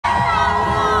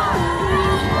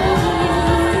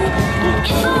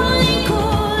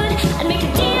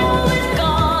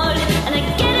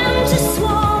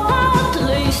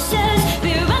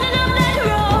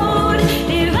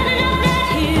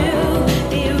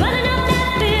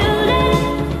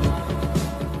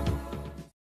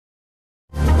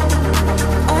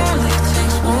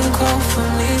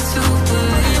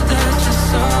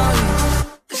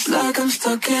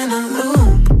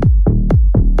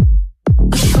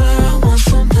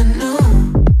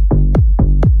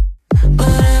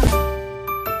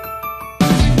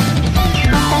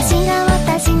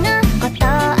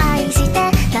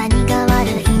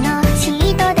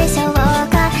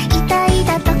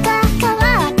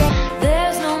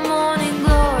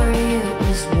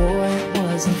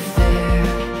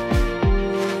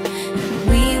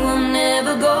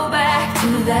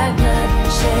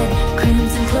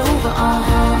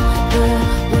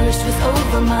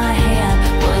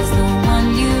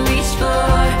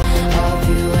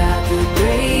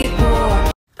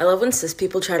love when cis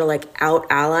people try to like out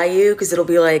ally you, because it'll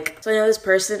be like, so I know this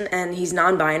person and he's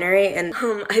non-binary, and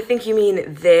I think you mean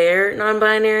they're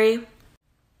non-binary.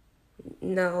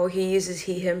 No, he uses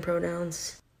he, him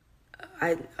pronouns.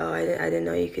 I didn't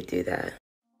know you could do that.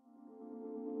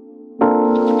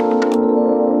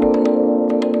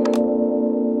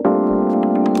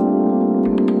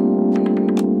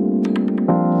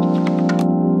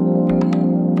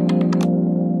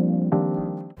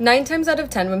 Nine times out of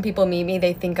 10 when people meet me,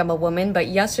 they think I'm a woman, but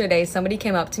yesterday somebody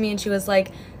came up to me and she was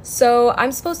like, so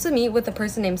I'm supposed to meet with a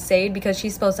person named Sade because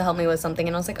she's supposed to help me with something.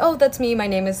 And I was like, oh, that's me, my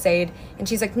name is Sade. And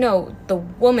she's like, no, the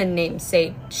woman named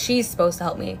Sade, she's supposed to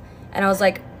help me. And I was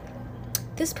like,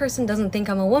 this person doesn't think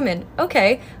I'm a woman.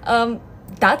 Okay,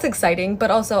 that's exciting, but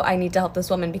also I need to help this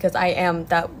woman because I am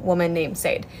that woman named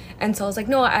Sade. And so I was like,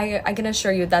 no, I can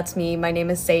assure you that's me. My name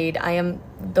is Sade. I am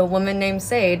the woman named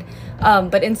Sade.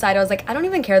 But inside I was like, I don't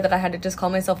even care that I had to just call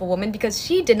myself a woman because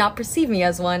she did not perceive me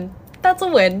as one. That's a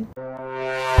win.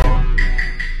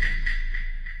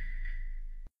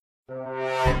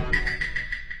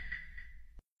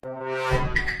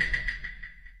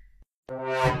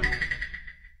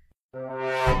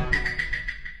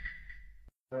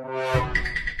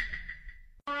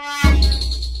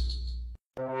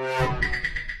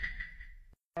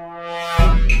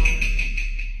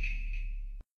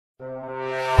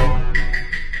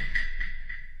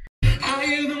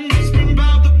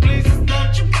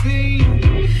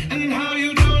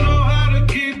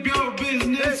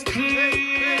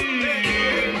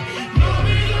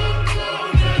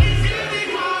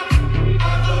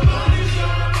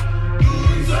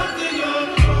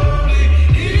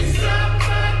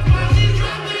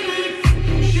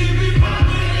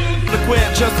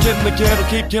 Just get in the ghetto,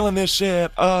 keep killing this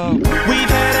shit. We've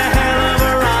had a hell of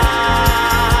a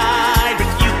ride, but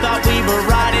you thought we were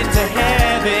riding to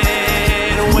heaven.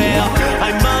 Well,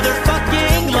 I'm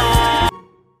motherfucking lost.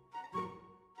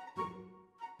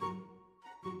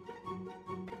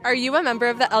 Are you a member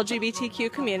of the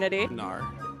LGBTQ community? No.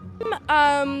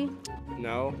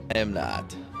 No. I am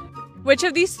not. Which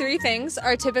of these three things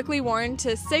are typically worn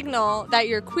to signal that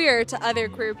you're queer to other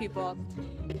queer people?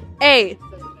 A.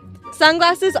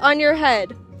 Sunglasses on your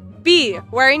head. B.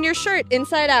 Wearing your shirt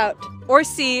inside out. Or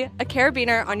C. A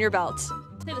carabiner on your belt.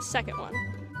 Say the second one.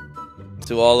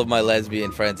 To all of my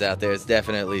lesbian friends out there, it's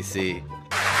definitely C.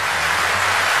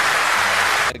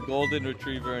 A golden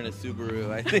retriever and a Subaru,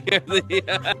 I think.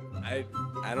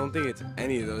 I don't think it's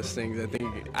any of those things. I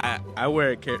think I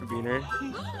wear a carabiner.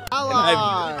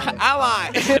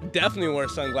 Ally! Definitely wear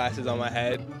sunglasses on my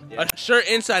head. A shirt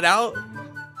inside out?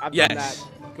 Yes.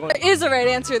 There is a right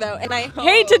answer though, and I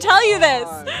hate to tell you this.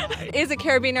 Is a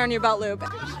carabiner on your belt loop.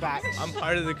 I'm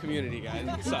part of the community, guys.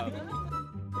 What's up?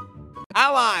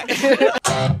 Ally!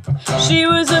 She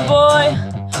was a boy,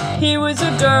 he was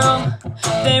a girl.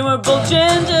 They were both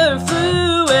gender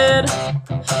fluid.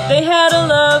 They had a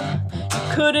love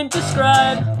you couldn't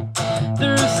describe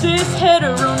through cis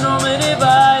heteronormative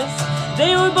eyes.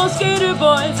 They were both skater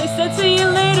boys. They said see you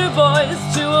later boys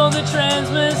to all the trans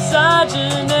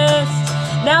misogynists.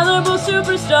 Now they're both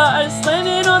superstars,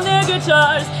 slamming on their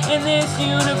guitars. In this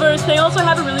universe, they also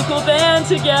have a really cool band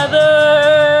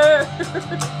together.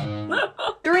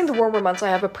 During the warmer months, I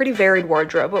have a pretty varied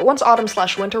wardrobe, but once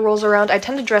autumn/winter rolls around, I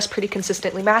tend to dress pretty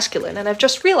consistently masculine, and I've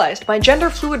just realized my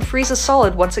gender fluid freezes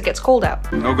solid once it gets cold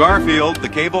out. No, Garfield, the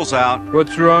cable's out.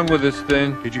 What's wrong with this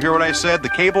thing? Did you hear what I said? The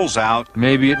cable's out.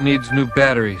 Maybe it needs new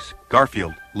batteries.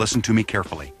 Garfield, listen to me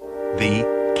carefully.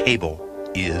 The cable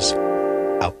is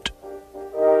out.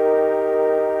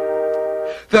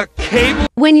 The cable?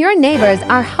 When your neighbors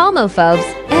are homophobes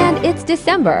and it's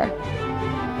December.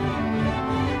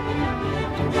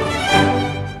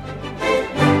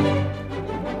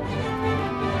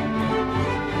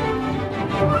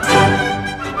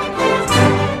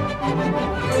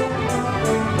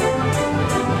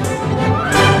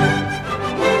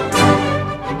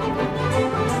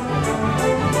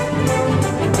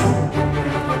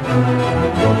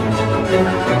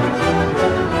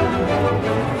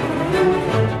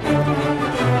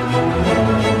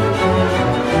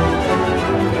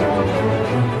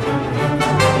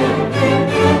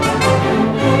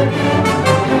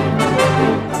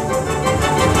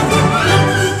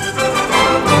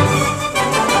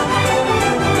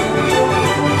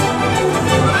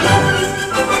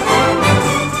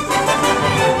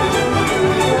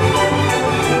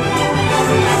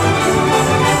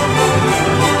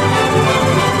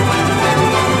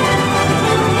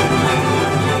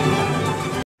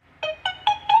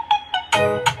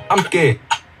 I'm gay.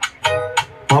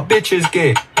 My bitch is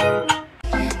gay.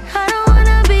 I don't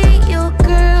wanna be your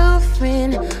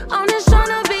girlfriend. I'm just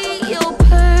tryna be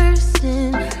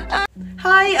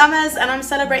I'm Ez and I'm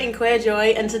celebrating queer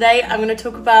joy, and today I'm going to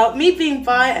talk about me being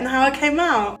bi and how I came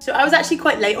out. So I was actually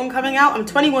quite late on coming out. I'm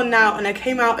 21 now and I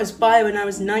came out as bi when I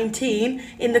was 19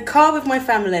 in the car with my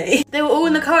family. They were all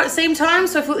in the car at the same time,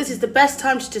 so I thought this is the best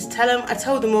time to just tell them. I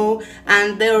told them all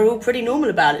and they were all pretty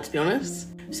normal about it, to be honest.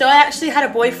 So I actually had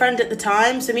a boyfriend at the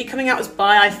time, so me coming out as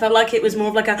bi, I felt like it was more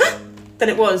of like a than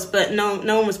it was, but no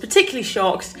one was particularly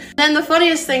shocked. Then the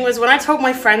funniest thing was when I told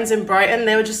my friends in Brighton,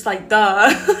 they were just like, duh.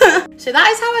 So that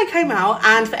is how I came out,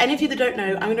 and for any of you that don't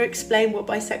know, I'm going to explain what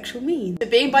bisexual means. So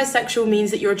being bisexual means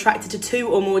that you're attracted to 2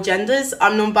 or more genders.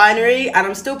 I'm non-binary and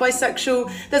I'm still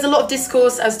bisexual. There's a lot of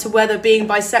discourse as to whether being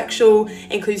bisexual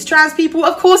includes trans people.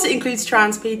 Of course it includes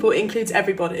trans people, it includes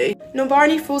everybody.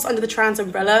 Non-binary falls under the trans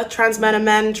umbrella. Trans men are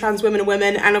men, trans women are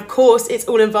women, and of course it's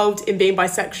all involved in being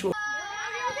bisexual.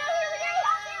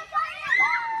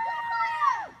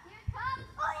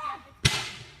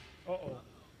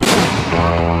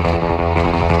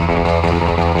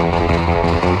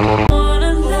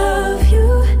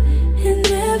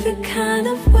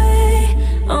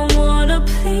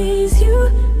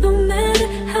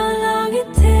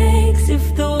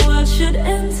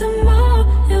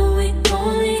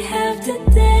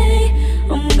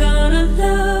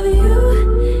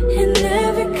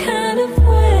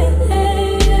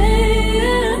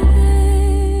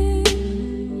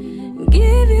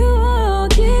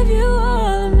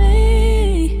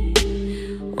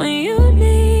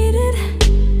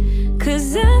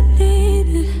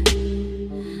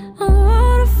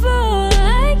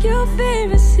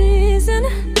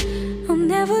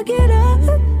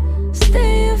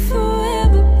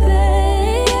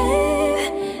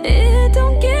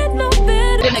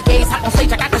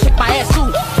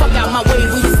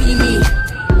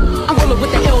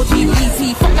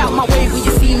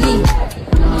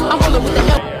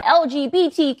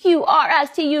 LGBTQ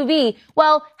RSTUV.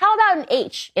 Well, how about an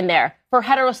H in there for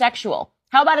heterosexual?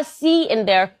 How about a C in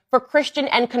there for Christian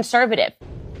and conservative?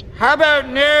 How about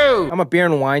no? I'm a beer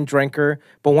and wine drinker,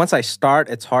 but once I start,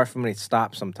 it's hard for me to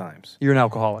stop sometimes. You're an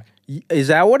alcoholic. Is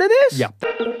that what it is? Yeah.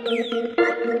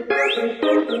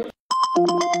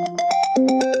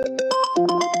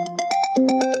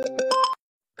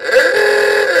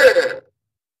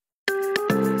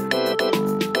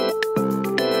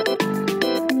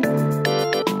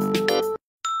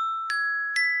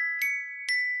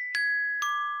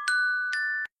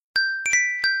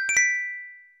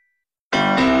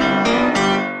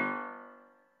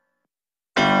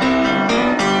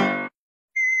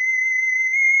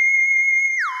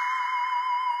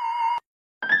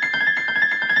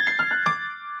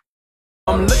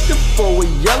 I'm looking for a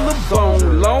yellow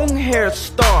bone, long hair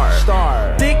star.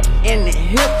 Thick in the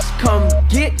hips, come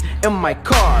get in my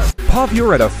car. Pav,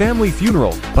 you're at a family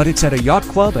funeral, but it's at a yacht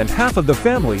club and half of the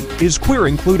family is queer,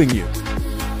 including you.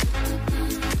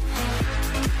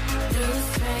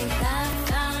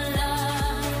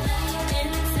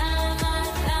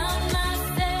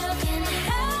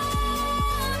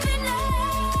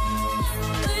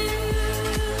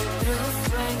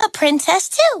 Princess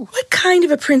too. What kind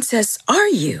of a princess are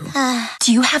you?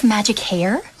 Do you have magic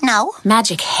hair? No.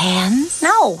 Magic hands?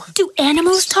 No. Do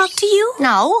animals talk to you?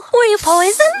 No. Were you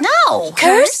poisoned? No.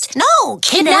 Cursed? No.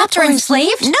 Kidnapped or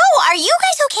enslaved? No. Are you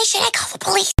guys okay? Should I call the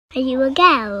police? Are you a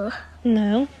girl?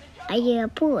 No. Are you a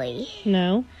boy?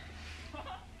 No.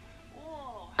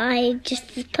 Are you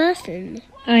just a person?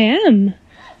 I am.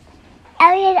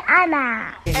 Are you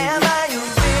Anna? Am I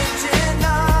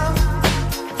original?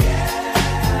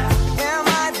 Am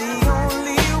I the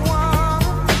only one?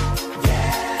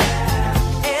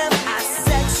 Am I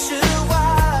sexual?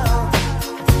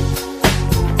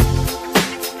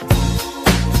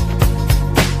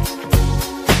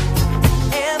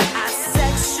 Am I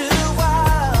sexual?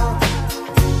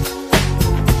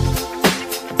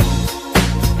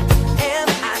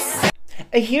 Am I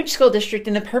A huge school district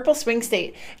in the purple swing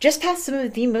state just passed some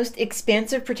of the most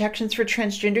expansive protections for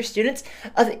transgender students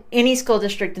of any school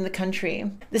district in the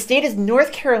country. The state is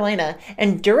North Carolina,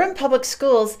 and Durham Public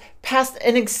Schools passed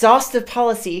an exhaustive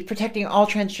policy protecting all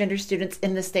transgender students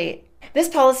in the state. This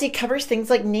policy covers things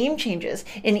like name changes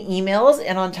in emails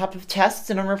and on top of tests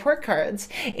and on report cards.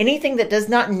 Anything that does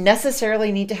not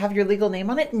necessarily need to have your legal name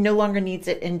on it no longer needs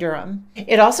it in Durham.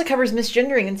 It also covers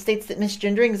misgendering and states that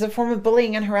misgendering is a form of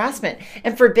bullying and harassment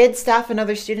and forbids staff and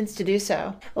other students to do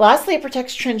so. Lastly, it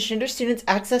protects transgender students'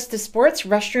 access to sports,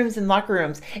 restrooms, and locker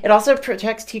rooms. It also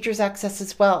protects teachers' access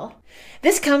as well.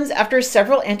 This comes after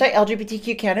several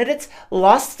anti-LGBTQ candidates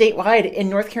lost statewide in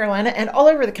North Carolina and all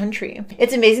over the country.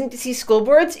 It's amazing to see school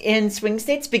boards in swing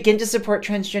states begin to support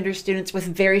transgender students with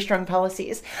very strong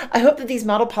policies. I hope that these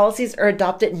model policies are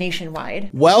adopted nationwide.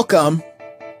 Welcome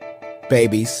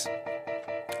babies.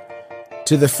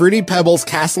 To the Fruity Pebbles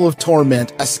Castle of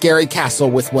Torment, a scary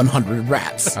castle with 100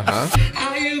 rats.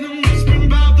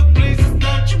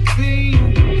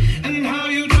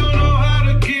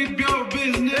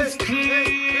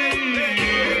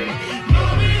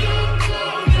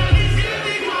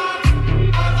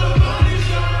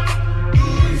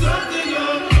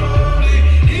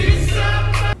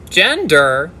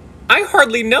 Gender? I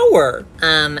hardly know her.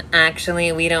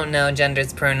 Actually, we don't know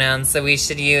gender's pronouns, so we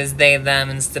should use they, them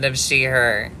instead of she,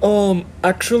 her.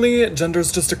 Actually,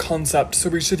 gender's just a concept, so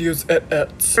we should use it,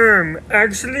 it's.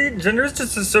 Actually, gender's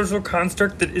just a social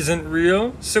construct that isn't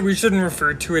real, so we shouldn't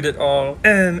refer to it at all.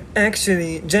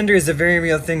 Actually, gender is a very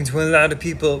real thing to a lot of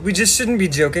people. We just shouldn't be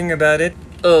joking about it.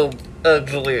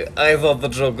 Actually, I thought the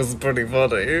joke was pretty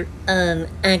funny.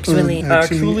 Actually.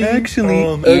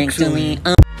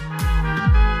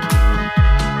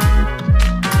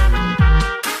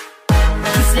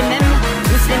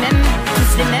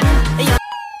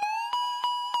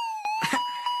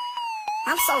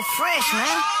 I'm so fresh,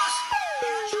 man.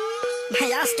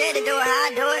 Y'all scared to do it how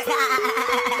I do it?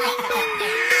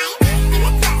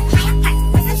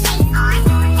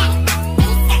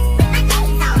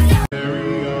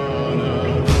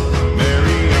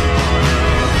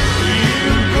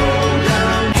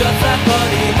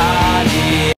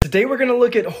 Today we're going to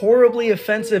look at horribly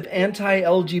offensive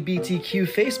anti-LGBTQ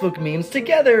Facebook memes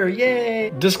together, yay!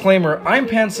 Disclaimer, I'm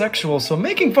pansexual, so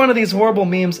making fun of these horrible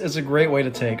memes is a great way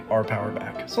to take our power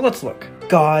back. So let's look.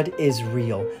 God is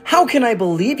real. How can I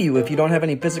believe you if you don't have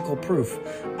any physical proof?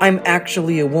 I'm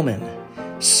actually a woman.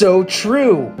 So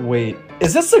true. Wait,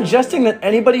 is this suggesting that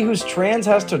anybody who's trans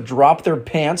has to drop their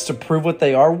pants to prove what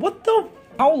they are? What the?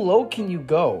 How low can you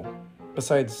go?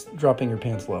 Besides dropping your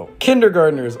pants low.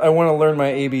 Kindergartners, I want to learn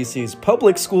my ABCs.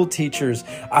 Public school teachers,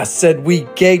 I said we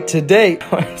gay today.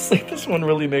 Honestly, this one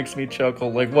really makes me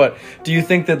chuckle. Like what? Do you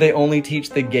think that they only teach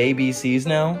the gay BCs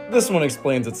now? This one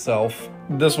explains itself.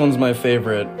 This one's my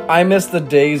favorite. I miss the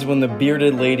days when the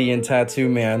bearded lady and tattoo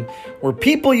man were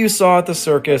people you saw at the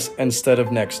circus instead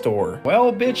of next door.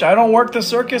 Well, bitch, I don't work the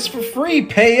circus for free.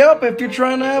 Pay up if you're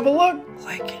trying to have a look.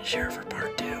 Like and share for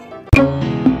part 2.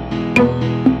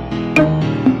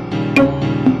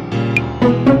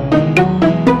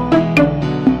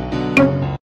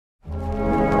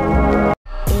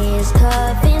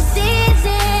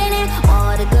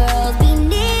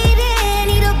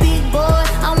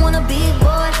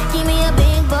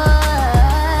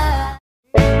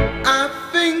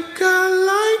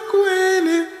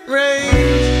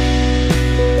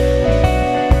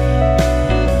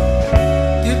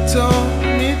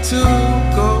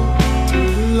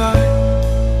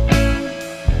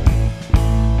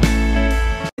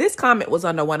 This comment was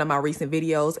under one of my recent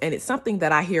videos, and it's something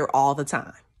that I hear all the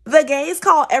time. The gays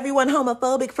call everyone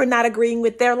homophobic for not agreeing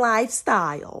with their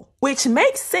lifestyle, which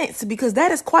makes sense because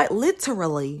that is quite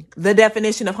literally the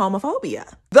definition of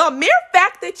homophobia. The mere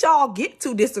fact that y'all get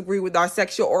to disagree with our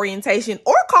sexual orientation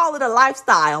or call it a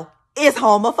lifestyle is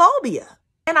homophobia.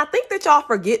 And I think that y'all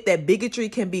forget that bigotry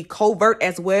can be covert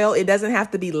as well. It doesn't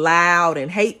have to be loud and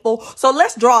hateful. So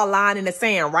let's draw a line in the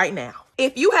sand right now.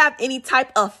 If you have any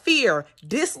type of fear,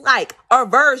 dislike,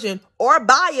 aversion, or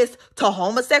bias to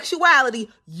homosexuality,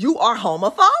 you are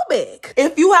homophobic.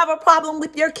 If you have a problem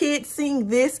with your kids seeing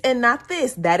this and not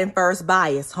this, that infers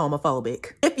bias,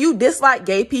 homophobic. If you dislike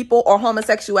gay people or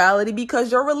homosexuality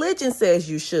because your religion says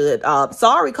you should,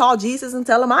 sorry, call Jesus and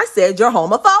tell him I said you're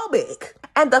homophobic.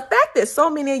 And the fact that so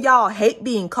many of y'all hate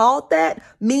being called that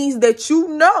means that you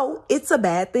know it's a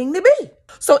bad thing to be.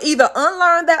 So either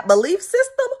unlearn that belief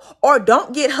system or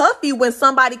don't get huffy when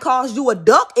somebody calls you a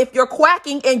duck if you're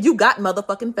quacking and you got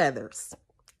motherfucking feathers.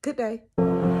 Good day.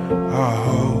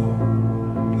 Oh,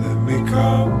 let me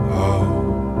come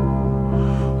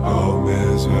home. Home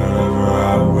is wherever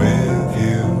I'm with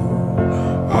you.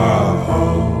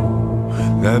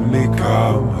 Oh, let me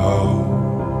come home.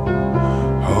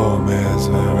 Home is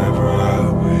wherever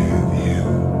I'm with you.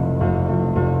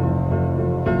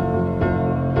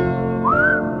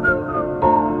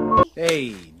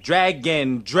 Hey,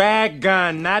 dragon,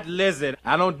 not lizard.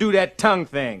 I don't do that tongue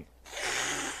thing.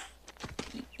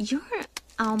 You're,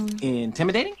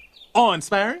 Intimidating?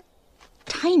 Awe-inspiring?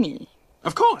 tiny.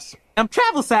 Of course. I'm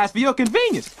travel size for your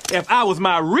convenience. If I was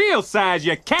my real size,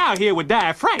 your cow here would die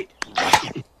of fright.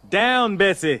 Down,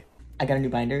 Bessie. I got a new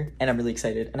binder, and I'm really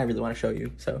excited, and I really want to show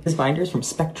you. So this binder is from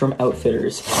Spectrum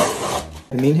Outfitters. I've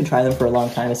been meaning to try them for a long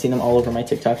time. I've seen them all over my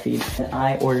TikTok feed, and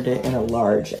I ordered it in a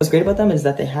large. What's great about them is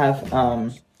that they have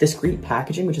discreet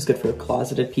packaging, which is good for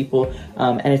closeted people,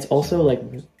 and it's also like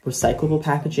recyclable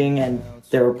packaging, and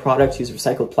their products use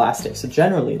recycled plastic. So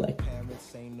generally, like,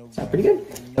 Sounds pretty good.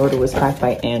 The order was packed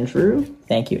by Andrew.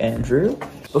 Thank you, Andrew.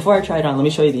 Before I try it on, let me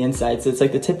show you the inside. So it's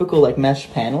like the typical like mesh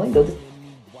paneling. The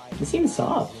seam is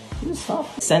soft. It's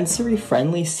soft. Sensory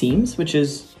friendly seams, which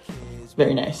is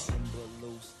very nice.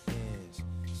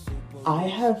 I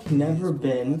have never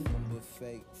been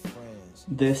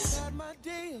this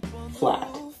flat.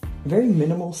 Very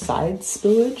minimal side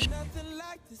spillage.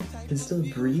 You can still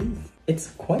breathe.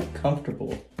 It's quite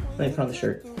comfortable. Let me put on the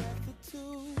shirt.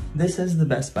 This is the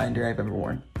best binder I've ever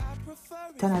worn.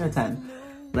 10 out of 10.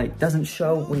 Like, doesn't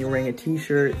show when you're wearing a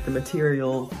t-shirt, the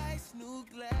material.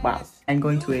 Wow. I'm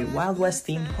going to a Wild West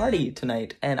themed party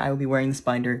tonight, and I will be wearing this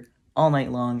binder all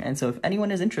night long. And so if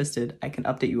anyone is interested, I can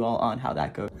update you all on how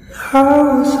that goes. I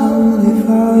was only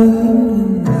falling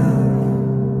in love.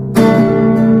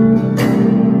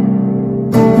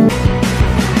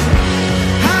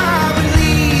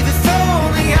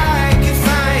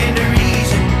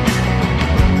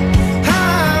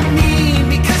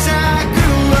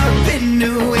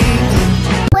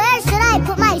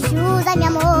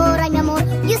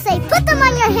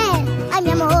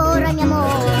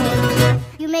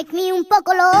 Make me un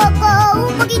poco loco,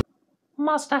 un poquito.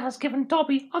 Master has given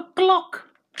Dobby a Glock.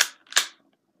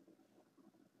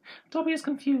 Dobby is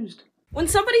confused. When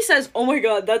somebody says, oh my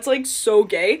god, that's like so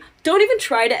gay, don't even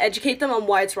try to educate them on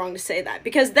why it's wrong to say that.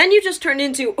 Because then you just turn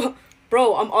into,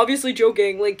 bro, I'm obviously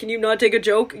joking, like, can you not take a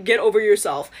joke? Get over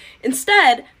yourself.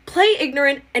 Instead, play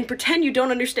ignorant and pretend you don't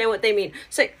understand what they mean.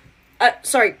 Say,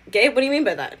 sorry, gay? What do you mean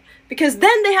by that? Because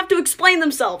then they have to explain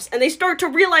themselves, and they start to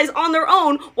realize on their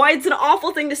own why it's an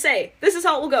awful thing to say. This is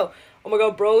how it will go. Oh my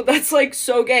god, bro, that's like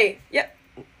so gay. Yeah,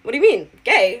 what do you mean?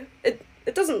 Gay? It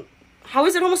doesn't... How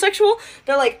is it homosexual?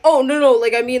 They're like, oh, no,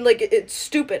 like, I mean, like, it's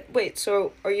stupid. Wait,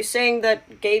 so are you saying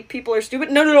that gay people are stupid?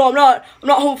 No, I'm not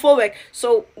homophobic.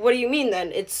 So what do you mean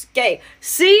then? It's gay.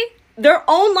 See? Their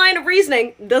own line of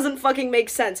reasoning doesn't fucking make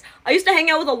sense. I used to hang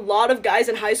out with a lot of guys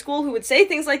in high school who would say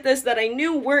things like this that I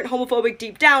knew weren't homophobic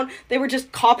deep down. They were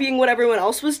just copying what everyone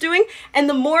else was doing. And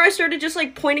the more I started just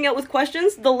like pointing out with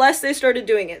questions, the less they started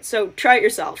doing it. So try it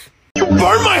yourself. You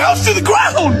burned my house to the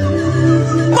ground!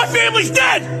 My family's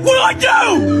dead! What do I do?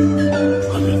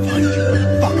 I'm gonna find you,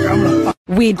 fucker. I'm gonna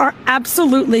We are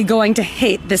absolutely going to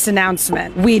hate this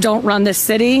announcement. We don't run this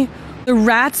city. The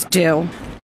rats do.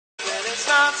 It's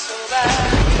not so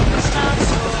bad. It's not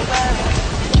so bad.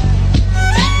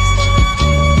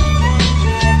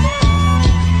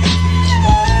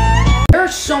 There are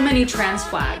so many trans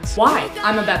flags. Why?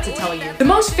 I'm about to tell you. The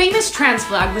most famous trans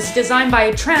flag was designed by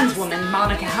a trans woman,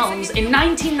 Monica Helms, in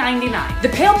 1999. The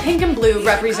pale pink and blue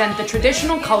represent the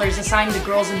traditional colors assigned to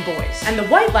girls and boys, and the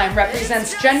white line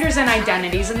represents genders and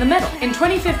identities in the middle. In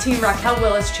 2015, Raquel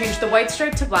Willis changed the white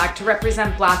stripe to black to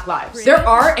represent Black lives. There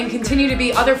are and continue to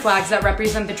be other flags that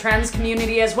represent the trans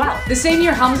community as well. The same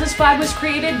year Helms' flag was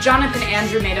created, Jonathan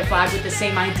Andrew made a flag with the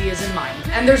same ideas in mind.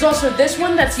 And there's also this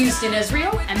one that's used in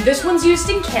Israel, and this one's used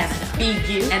in Canada. Be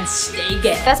you and stay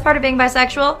gay. Best part of being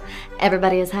bisexual?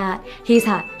 Everybody is hot. He's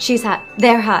hot, she's hot,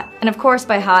 they're hot. And of course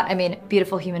by hot, I mean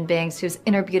beautiful human beings whose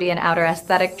inner beauty and outer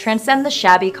aesthetic transcend the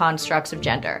shabby constructs of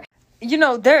gender. You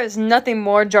know, there is nothing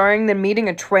more jarring than meeting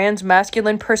a trans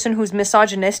masculine person who's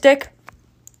misogynistic.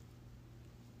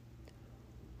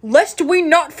 Lest we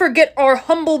not forget our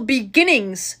humble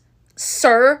beginnings,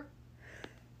 sir.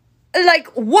 Like,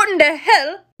 what in the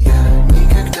hell?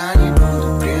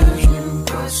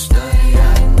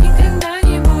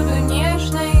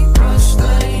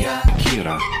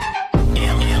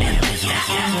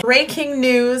 Breaking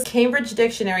news, Cambridge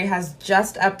Dictionary has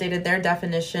just updated their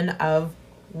definition of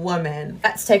woman.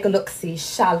 Let's take a look-see,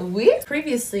 shall we?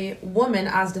 Previously, woman,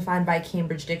 as defined by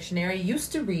Cambridge Dictionary,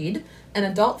 used to read an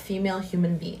adult female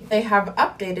human being. They have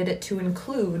updated it to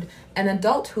include an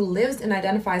adult who lives and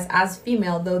identifies as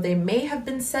female, though they may have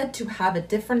been said to have a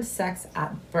different sex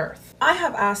at birth. I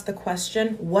have asked the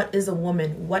question, what is a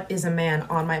woman, what is a man,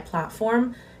 on my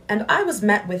platform, and I was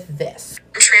met with this.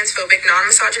 Transphobic,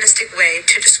 non-misogynistic way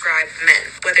to describe men,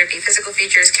 whether it be physical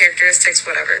features, characteristics,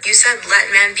 whatever. You said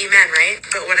let men be men, right?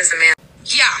 But what is a man?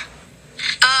 Yeah.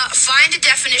 Find a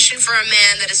definition for a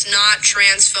man that is not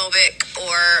transphobic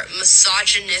or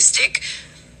misogynistic.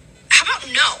 How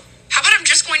about no? How about I'm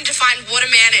just going to define what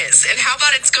a man is, and how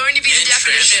about it's going to be the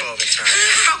definition?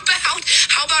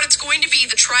 How about it's going to be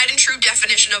the tried and true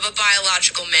definition of a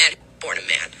biological man, born a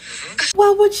man?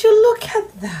 Well, would you look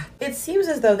at that? It seems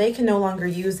as though they can no longer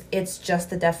use "it's just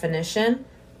the definition"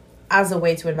 as a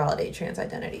way to invalidate trans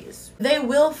identities. They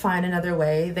will find another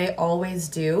way. They always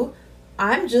do.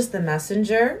 I'm just the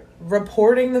messenger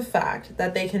reporting the fact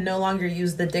that they can no longer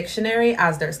use the dictionary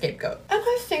as their scapegoat. And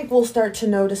I think we'll start to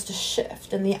notice a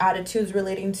shift in the attitudes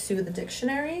relating to the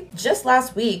dictionary. Just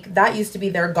last week, that used to be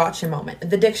their gotcha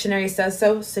moment. The dictionary says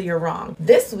so, so you're wrong.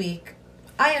 This week,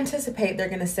 I anticipate they're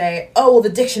gonna say, oh, well, the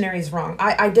dictionary's wrong.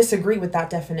 I disagree with that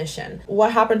definition.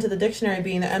 What happened to the dictionary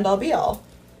being the end-all be-all?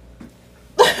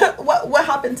 What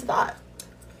happened to that?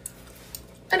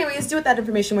 Anyways, do with that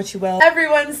information what you will.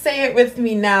 Everyone say it with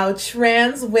me now.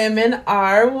 Trans women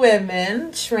are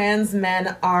women. Trans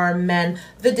men are men.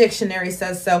 The dictionary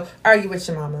says so. Argue with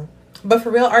your mama. But for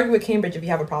real, argue with Cambridge if you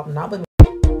have a problem, not with me.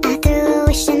 I threw a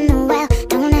wish in the well.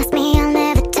 Don't ask me, I'll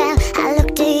never tell. I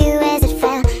looked to you as it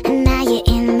fell, and now you're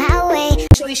in my way.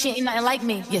 Shorty, she ain't nothing like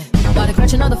me, yeah. About to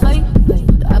catch another fight.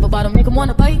 The apple bottom make him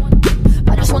wanna bite.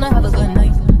 I just wanna have a good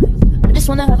night. I just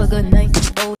wanna have a good night.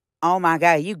 Oh my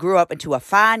God, you grew up into a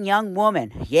fine young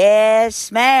woman.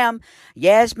 Yes, ma'am.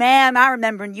 Yes, ma'am. I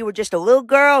remember when you were just a little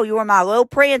girl. You were my little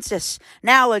princess.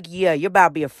 Now look at you. You're about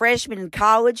to be a freshman in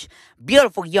college.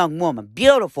 Beautiful young woman.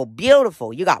 Beautiful,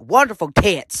 beautiful. You got wonderful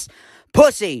tits.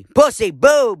 Pussy, pussy,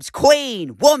 boobs,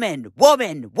 queen, woman,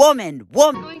 woman, woman,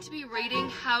 woman. I'm going to be rating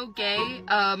how gay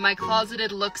my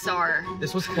closeted looks are.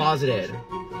 This was closeted. So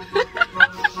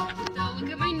look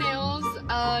at my nails.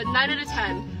 9 out of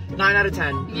 10. 9 out of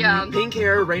 10. Yeah. Pink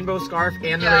hair, rainbow scarf,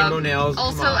 and the rainbow nails.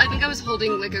 Also, I think I was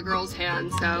holding like a girl's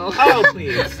hand, so. Oh,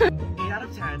 please. 8 out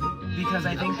of 10, because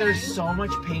I think there's so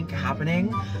much pink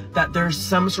happening that there's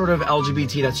some sort of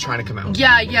LGBT that's trying to come out.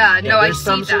 Yeah, no, I see that. There's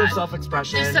some sort of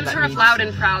self-expression. There's some sort of loud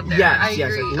and proud there. Yes, I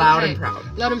yes, agree. loud and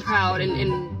proud. Loud and proud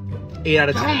and 8 out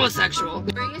of 10. Homosexual.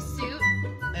 Wearing a suit.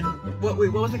 And what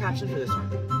was the caption for this one?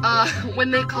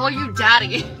 When they call you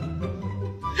daddy.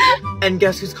 And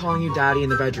guess who's calling you daddy in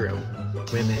the bedroom?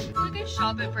 Women. Like I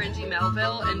shop at Brandy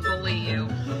Melville and bully you.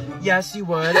 Yes, you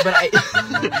would, but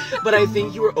I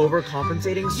think you were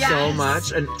overcompensating so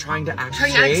much and trying to act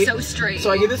straight. So straight.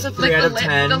 So I give this a 3 out of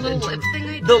 10. The little lip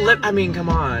thing. The lip, I mean, come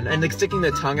on. And like sticking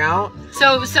the tongue out.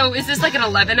 So is this like an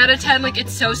 11 out of 10? Like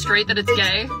it's so straight that it's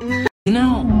gay? You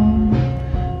know,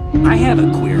 I have a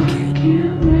queer kid.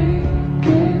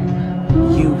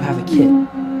 You have a kid.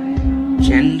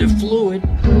 Gender fluid.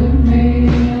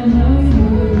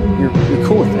 You're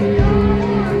cool with it.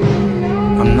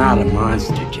 I'm not a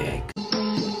monster, Jake.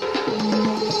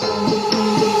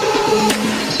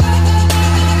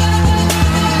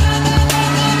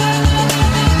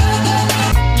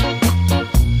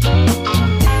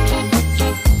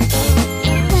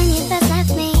 When you first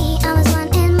left me, I was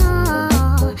wanting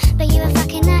more, but you were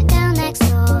fucking that girl next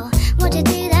door. What'd you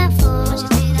do that for?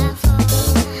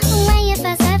 When you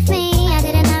first left me, I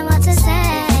didn't know what to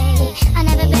say. I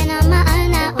never been on my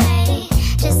own that way.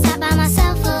 Just sat by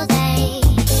myself all day.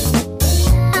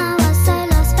 I was so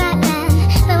lost back then,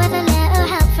 but with a little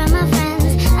help from my friends,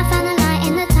 I found a light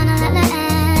in the tunnel at the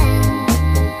end.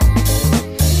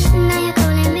 Now you're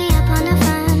calling me up on the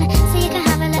phone, so you can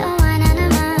have a little wine and a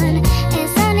moan.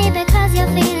 It's only because you're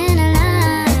feeling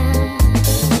alone.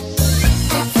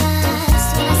 At first,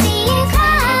 when I see you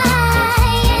cry,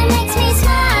 it makes me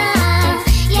smile.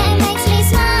 Yeah, it makes me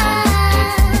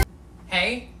smile.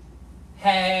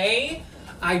 Hey,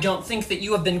 I don't think that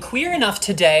you have been queer enough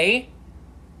today.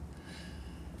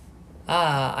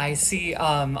 I see,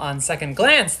 on second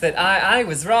glance that I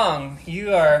was wrong.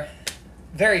 You are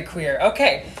very queer.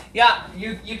 Okay, yeah,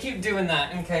 you keep doing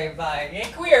that. Okay, bye. You're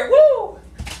queer, woo!